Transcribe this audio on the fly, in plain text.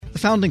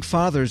Founding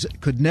Fathers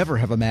could never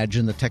have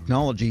imagined the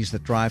technologies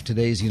that drive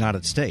today's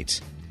United States.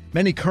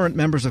 Many current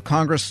members of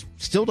Congress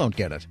still don't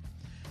get it.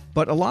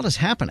 But a lot is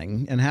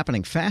happening, and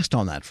happening fast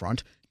on that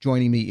front.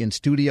 Joining me in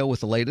studio with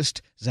the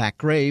latest, Zach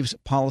Graves,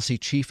 Policy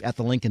Chief at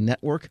the Lincoln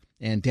Network,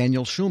 and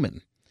Daniel Schuman,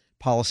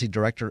 Policy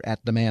Director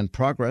at Demand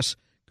Progress.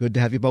 Good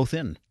to have you both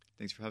in.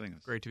 Thanks for having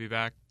us. Great to be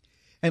back.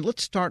 And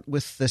let's start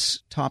with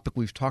this topic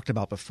we've talked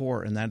about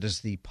before, and that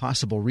is the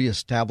possible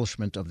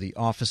reestablishment of the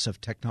Office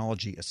of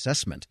Technology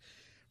Assessment.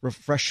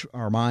 Refresh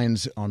our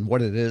minds on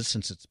what it is,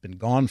 since it's been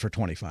gone for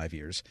 25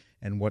 years,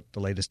 and what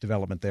the latest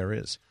development there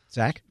is.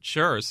 Zach?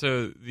 Sure.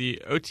 So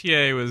the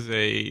OTA was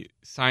a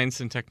science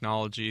and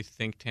technology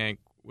think tank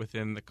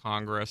within the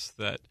Congress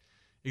that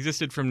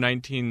existed from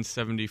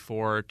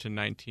 1974 to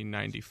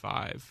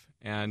 1995.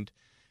 And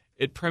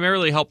it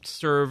primarily helped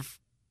serve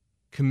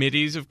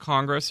committees of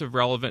Congress of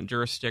relevant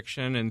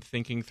jurisdiction in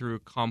thinking through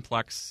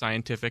complex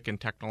scientific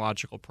and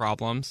technological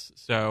problems.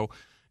 So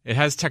it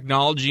has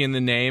technology in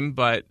the name,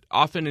 but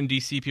often in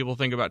D.C. people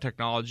think about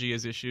technology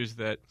as issues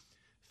that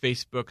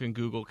Facebook and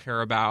Google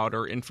care about,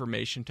 or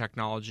information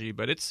technology,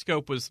 but its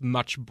scope was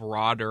much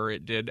broader.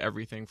 It did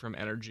everything from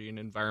energy and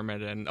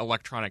environment and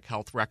electronic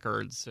health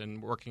records,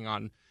 and working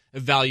on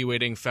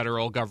evaluating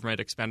federal government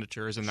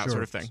expenditures and that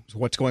sort of thing. So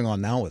what's going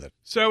on now with it?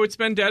 So it's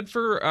been dead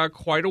for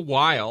quite a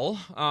while,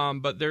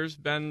 but there's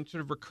been sort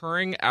of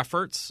recurring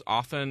efforts,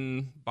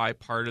 often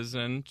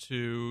bipartisan,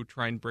 to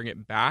try and bring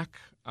it back.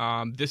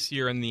 This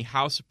year in the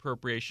House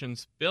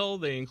Appropriations Bill,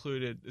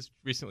 this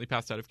recently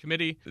passed out of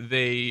committee,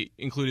 they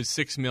included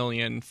 $6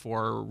 million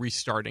for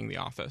restarting the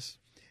office.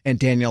 And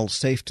Daniel,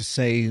 safe to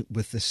say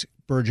with this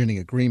burgeoning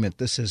agreement,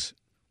 this is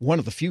one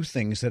of the few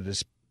things that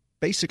is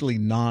basically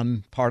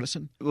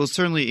nonpartisan? Well,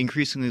 certainly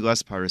increasingly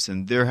less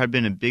partisan. There had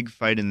been a big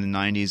fight in the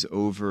 90s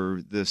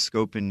over the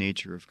scope and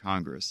nature of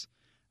Congress.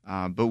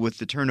 But with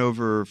the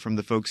turnover from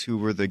the folks who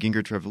were the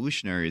Gingrich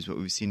revolutionaries, what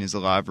we've seen is a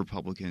lot of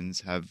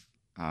Republicans have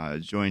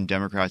joined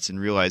Democrats in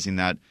realizing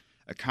that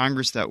a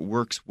Congress that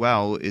works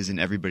well is in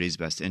everybody's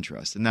best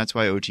interest. And that's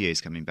why OTA is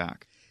coming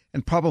back.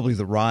 And probably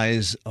the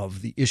rise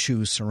of the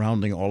issues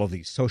surrounding all of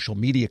these social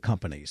media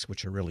companies,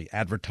 which are really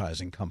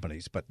advertising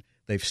companies, but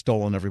they've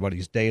stolen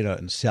everybody's data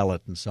and sell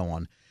it and so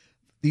on.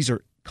 These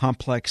are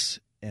complex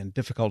and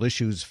difficult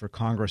issues for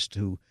Congress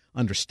to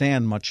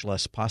understand, much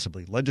less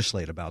possibly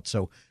legislate about.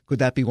 So could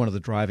that be one of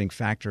the driving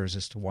factors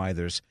as to why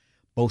there's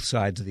both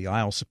sides of the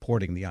aisle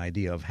supporting the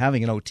idea of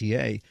having an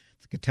OTA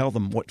that could tell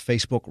them what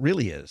Facebook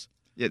really is?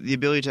 Yeah, the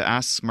ability to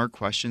ask smart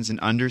questions and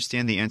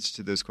understand the answer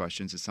to those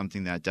questions is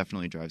something that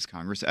definitely drives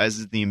Congress, as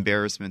is the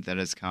embarrassment that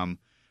has come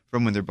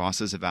from when their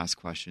bosses have asked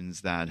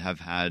questions that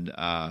have had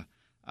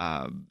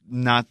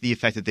not the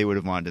effect that they would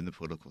have wanted in the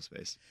political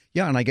space.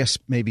 Yeah, and I guess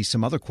maybe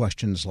some other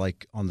questions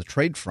like on the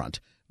trade front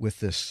with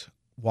this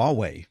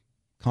Huawei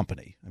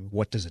company. I mean,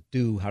 what does it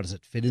do? How does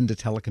it fit into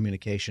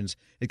telecommunications?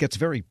 It gets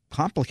very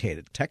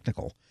complicated,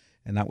 technical,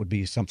 and that would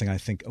be something I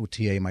think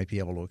OTA might be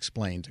able to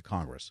explain to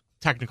Congress.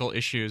 Technical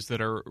issues that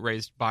are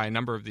raised by a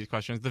number of these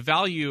questions. The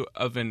value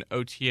of an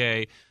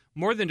OTA,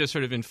 more than just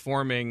sort of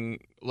informing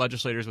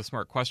legislators with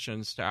smart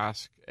questions to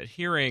ask at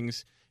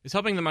hearings, is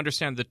helping them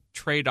understand the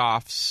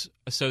trade-offs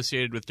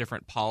associated with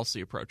different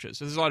policy approaches.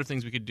 So there's a lot of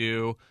things we could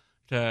do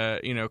to,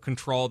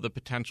 control the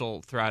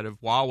potential threat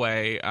of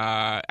Huawei,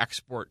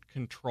 export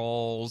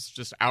controls,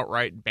 just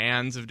outright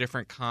bans of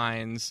different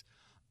kinds,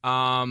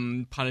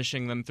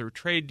 punishing them through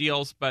trade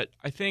deals. But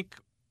I think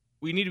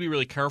we need to be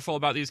really careful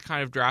about these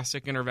kind of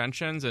drastic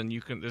interventions, and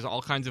there's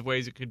all kinds of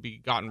ways it could be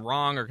gotten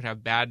wrong or could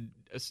have bad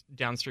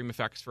downstream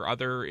effects for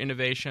other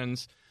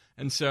innovations.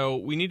 And so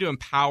we need to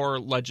empower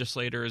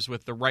legislators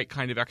with the right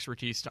kind of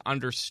expertise to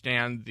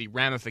understand the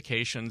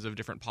ramifications of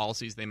different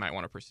policies they might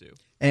want to pursue.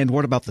 And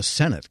what about the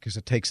Senate? Because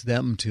it takes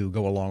them to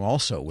go along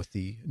also with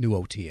the new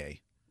OTA.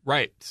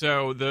 Right.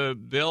 So the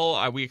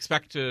bill we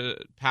expect to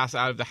pass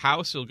out of the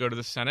House will go to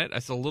the Senate.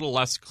 It's a little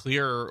less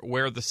clear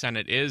where the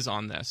Senate is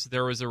on this.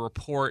 There was a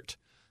report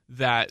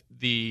that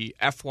the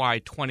FY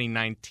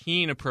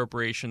 2019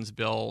 appropriations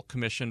bill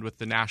commissioned with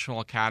the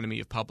National Academy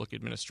of Public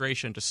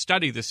Administration to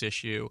study this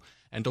issue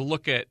and to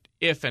look at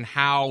if and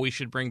how we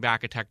should bring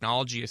back a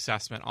technology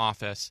assessment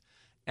office.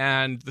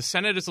 And the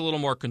Senate is a little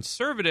more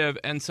conservative,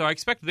 and so I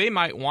expect they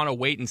might want to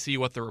wait and see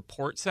what the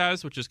report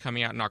says, which is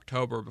coming out in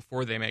October,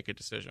 before they make a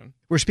decision.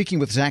 We're speaking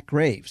with Zach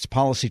Graves,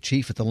 Policy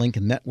Chief at the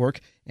Lincoln Network,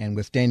 and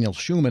with Daniel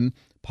Schuman,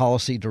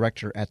 Policy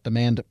Director at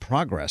Demand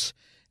Progress.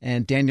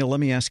 And Daniel, let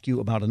me ask you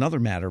about another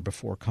matter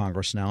before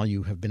Congress now.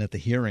 You have been at the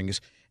hearings,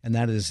 and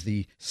that is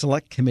the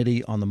Select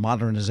Committee on the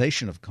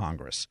Modernization of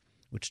Congress,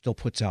 which still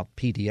puts out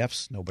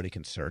PDFs nobody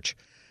can search.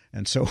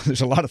 And so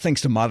there's a lot of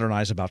things to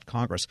modernize about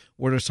Congress.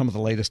 What are some of the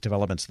latest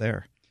developments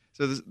there?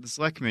 So the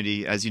Select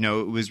Committee, as you know,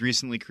 it was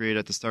recently created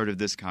at the start of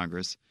this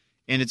Congress.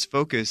 And its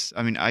focus,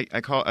 I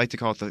like to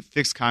call it the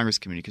Fixed Congress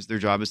Committee, because their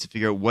job is to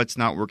figure out what's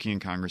not working in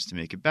Congress to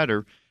make it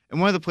better. And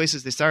one of the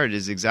places they started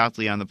is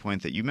exactly on the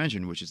point that you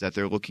mentioned, which is that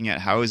they're looking at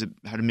how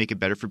to make it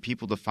better for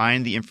people to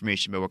find the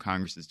information about what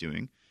Congress is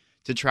doing,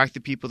 to track the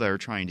people that are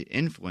trying to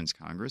influence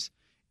Congress,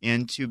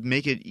 and to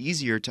make it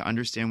easier to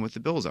understand what the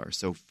bills are.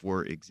 So,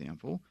 for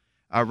example,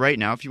 right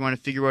now, if you want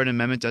to figure out what an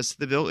amendment does to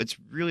the bill, it's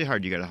really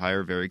hard. You got to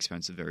hire very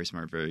expensive, very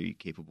smart, very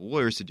capable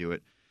lawyers to do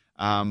it.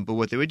 But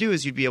what they would do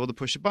is you'd be able to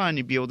push a button,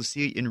 you'd be able to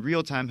see in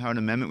real time how an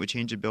amendment would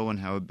change a bill and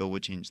how a bill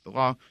would change the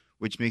law,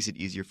 which makes it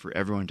easier for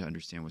everyone to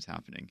understand what's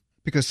happening.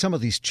 Because some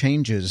of these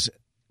changes,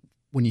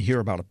 when you hear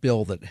about a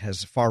bill that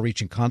has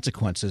far-reaching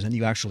consequences and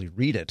you actually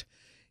read it,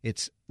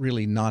 it's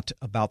really not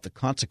about the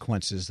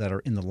consequences that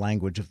are in the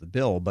language of the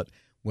bill, but,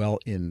 well,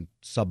 in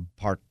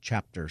subpart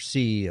Chapter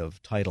C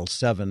of Title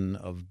VII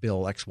of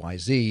Bill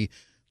XYZ,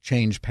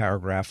 change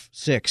paragraph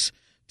 6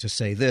 to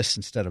say this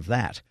instead of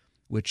that,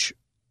 which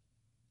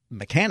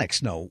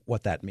mechanics know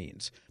what that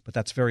means. But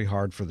that's very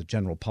hard for the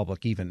general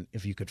public, even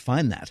if you could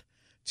find that,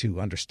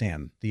 to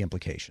understand the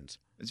implications.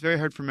 It's very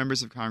hard for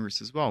members of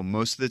Congress as well.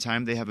 Most of the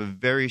time, they have a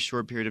very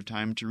short period of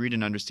time to read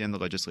and understand the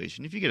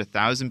legislation. If you get a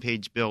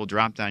 1,000-page bill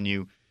dropped on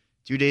you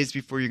 2 days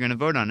before you're going to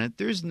vote on it,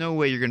 there's no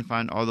way you're going to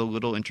find all the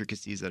little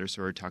intricacies that are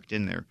sort of tucked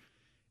in there.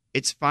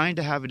 It's fine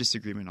to have a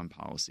disagreement on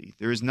policy.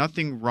 There is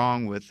nothing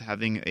wrong with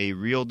having a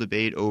real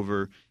debate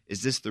over,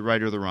 is this the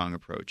right or the wrong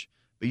approach?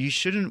 But you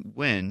shouldn't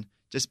win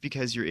just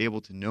because you're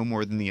able to know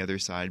more than the other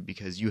side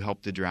because you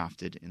helped to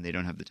draft it and they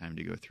don't have the time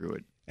to go through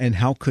it. And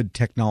how could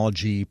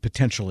technology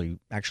potentially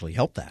actually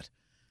help that?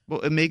 Well,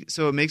 it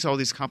makes all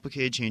these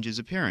complicated changes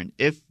apparent.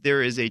 If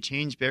there is a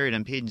change buried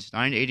on page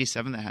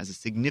 987 that has a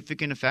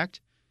significant effect,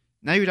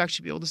 now you'd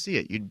actually be able to see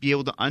it. You'd be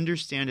able to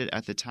understand it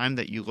at the time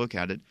that you look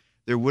at it.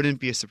 There wouldn't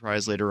be a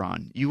surprise later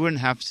on. You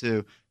wouldn't have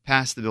to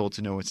pass the bill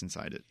to know what's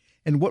inside it.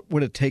 And what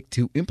would it take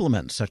to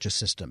implement such a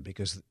system?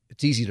 Because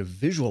it's easy to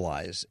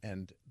visualize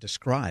and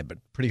describe, but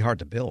pretty hard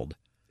to build.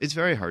 It's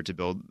very hard to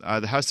build.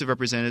 The House of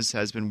Representatives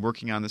has been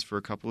working on this for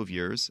a couple of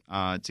years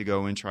to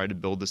go and try to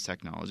build this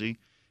technology.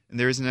 And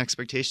there is an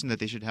expectation that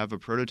they should have a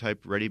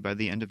prototype ready by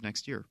the end of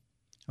next year.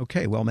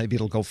 Okay, well, maybe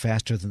it'll go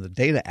faster than the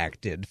Data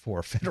Act did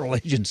for federal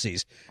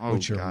agencies,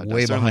 which are God,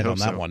 way behind on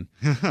that so. one.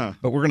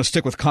 But we're going to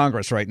stick with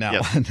Congress right now,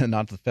 Yes. and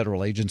not the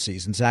federal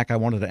agencies. And, Zach, I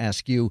wanted to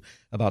ask you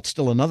about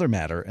still another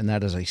matter, and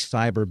that is a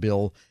cyber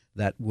bill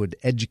that would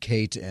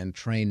educate and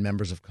train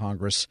members of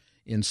Congress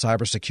in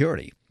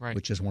cybersecurity, Right.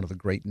 which is one of the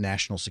great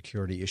national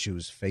security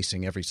issues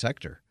facing every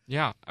sector.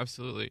 Yeah,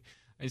 absolutely.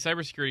 I mean,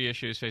 cybersecurity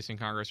issues facing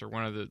Congress are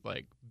one of the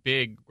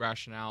big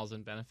rationales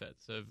and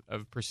benefits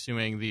of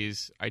pursuing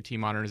these IT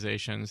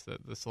modernizations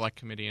that the Select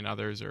Committee and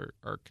others are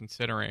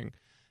considering.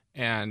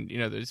 And,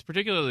 it's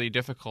particularly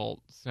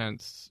difficult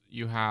since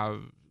you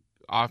have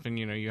often,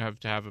 you have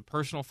to have a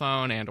personal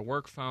phone and a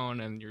work phone,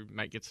 and you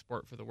might get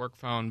support for the work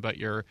phone, but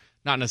you're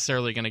not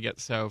necessarily going to get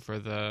so for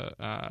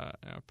the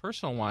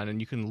personal one, and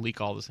you can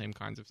leak all the same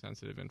kinds of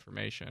sensitive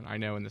information. I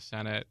know in the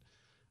Senate,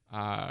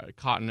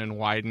 Cotton and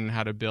Wyden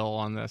had a bill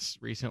on this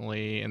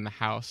recently. In the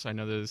House, I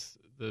know there's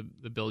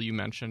the bill you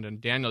mentioned, and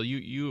Daniel,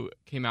 you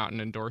came out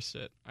and endorsed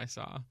it, I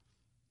saw.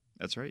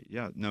 That's right.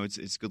 Yeah. No,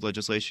 it's good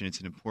legislation. It's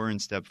an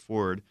important step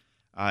forward.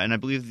 And I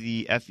believe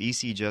the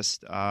FEC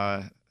just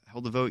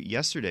held a vote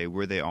yesterday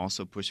where they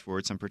also pushed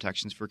forward some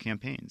protections for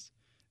campaigns.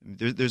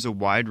 There's a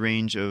wide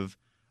range of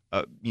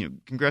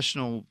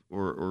congressional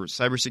or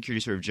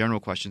cybersecurity sort of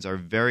general questions are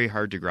very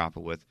hard to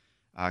grapple with.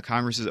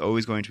 Congress is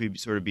always going to be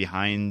sort of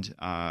behind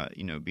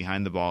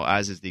the ball,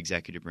 as is the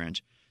executive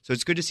branch. So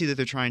it's good to see that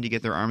they're trying to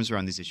get their arms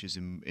around these issues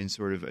and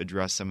sort of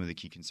address some of the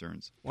key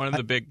concerns. One of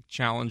the big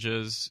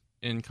challenges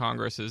in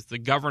Congress is the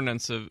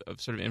governance of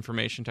sort of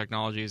information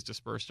technology is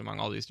dispersed among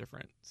all these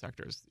different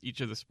sectors. Each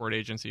of the support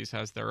agencies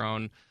has their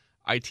own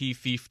IT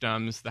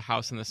fiefdoms. The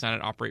House and the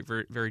Senate operate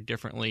very, very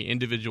differently.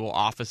 Individual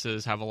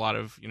offices have a lot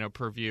of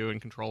purview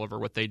and control over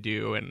what they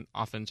do, and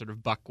often sort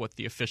of buck what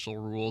the official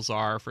rules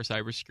are for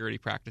cybersecurity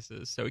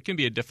practices. So it can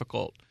be a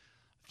difficult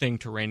thing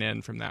to rein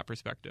in from that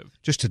perspective.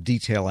 Just a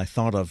detail I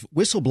thought of,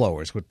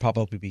 whistleblowers would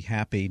probably be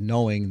happy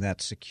knowing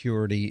that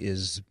security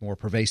is more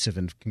pervasive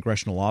in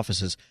congressional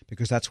offices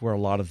because that's where a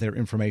lot of their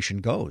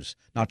information goes,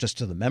 not just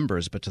to the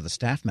members but to the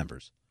staff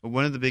members. But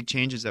one of the big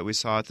changes that we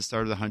saw at the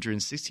start of the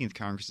 116th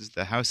Congress is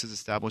the House has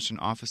established an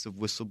Office of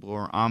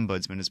Whistleblower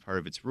Ombudsman as part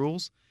of its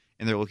rules,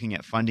 and they're looking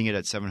at funding it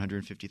at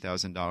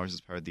 $750,000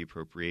 as part of the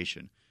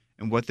appropriation.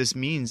 And what this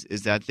means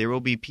is that there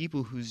will be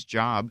people whose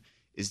job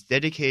is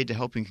dedicated to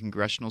helping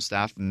congressional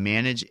staff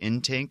manage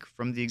intake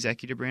from the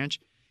executive branch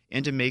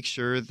and to make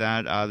sure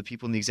that the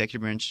people in the executive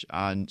branch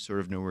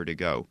sort of know where to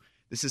go.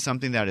 This is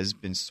something that has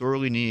been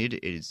sorely needed.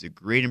 It is a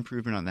great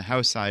improvement on the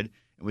House side,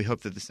 and we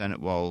hope that the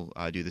Senate will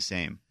do the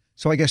same.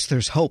 So I guess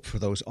there's hope for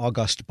those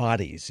august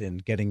bodies in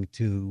getting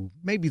to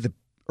maybe the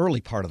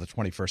early part of the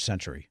 21st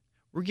century.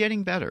 We're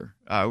getting better.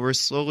 We're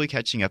slowly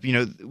catching up.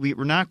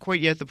 We're not quite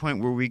yet at the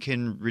point where we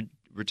can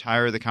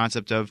retire the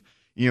concept of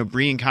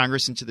bringing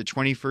Congress into the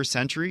 21st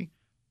century,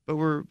 but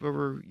we're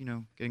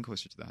getting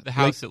closer to that. The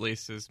House, at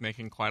least, is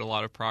making quite a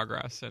lot of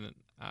progress, and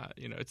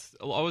it's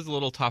always a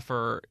little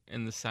tougher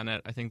in the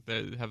Senate. I think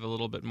they have a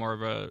little bit more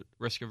of a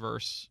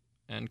risk-averse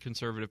and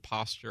conservative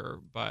posture,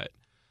 but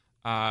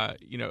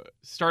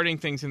starting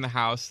things in the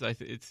House,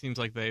 it seems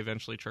like they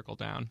eventually trickle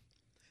down.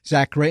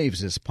 Zach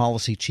Graves is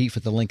Policy Chief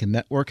at the Lincoln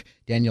Network.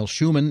 Daniel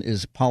Schumann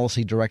is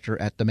Policy Director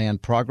at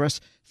Demand Progress.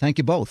 Thank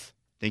you both.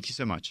 Thank you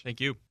so much. Thank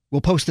you.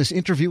 We'll post this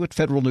interview at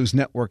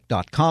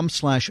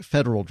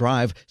federalnewsnetwork.com/Federal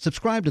Drive.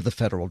 Subscribe to the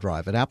Federal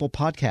Drive at Apple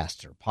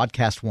Podcasts or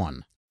Podcast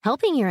One.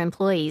 Helping your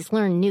employees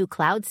learn new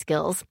cloud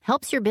skills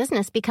helps your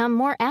business become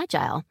more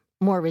agile,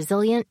 more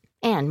resilient,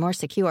 and more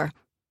secure.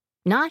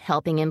 Not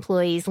helping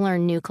employees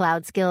learn new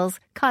cloud skills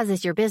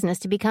causes your business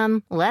to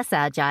become less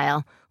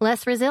agile,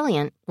 less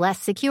resilient, less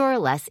secure,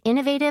 less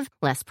innovative,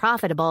 less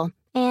profitable,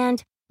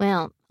 and,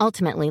 well,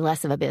 ultimately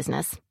less of a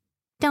business.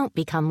 Don't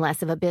become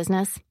less of a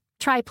business.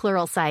 Try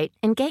Pluralsight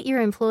and get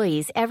your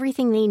employees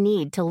everything they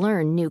need to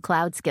learn new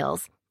cloud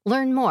skills.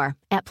 Learn more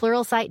at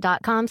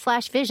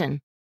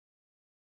pluralsight.com/vision.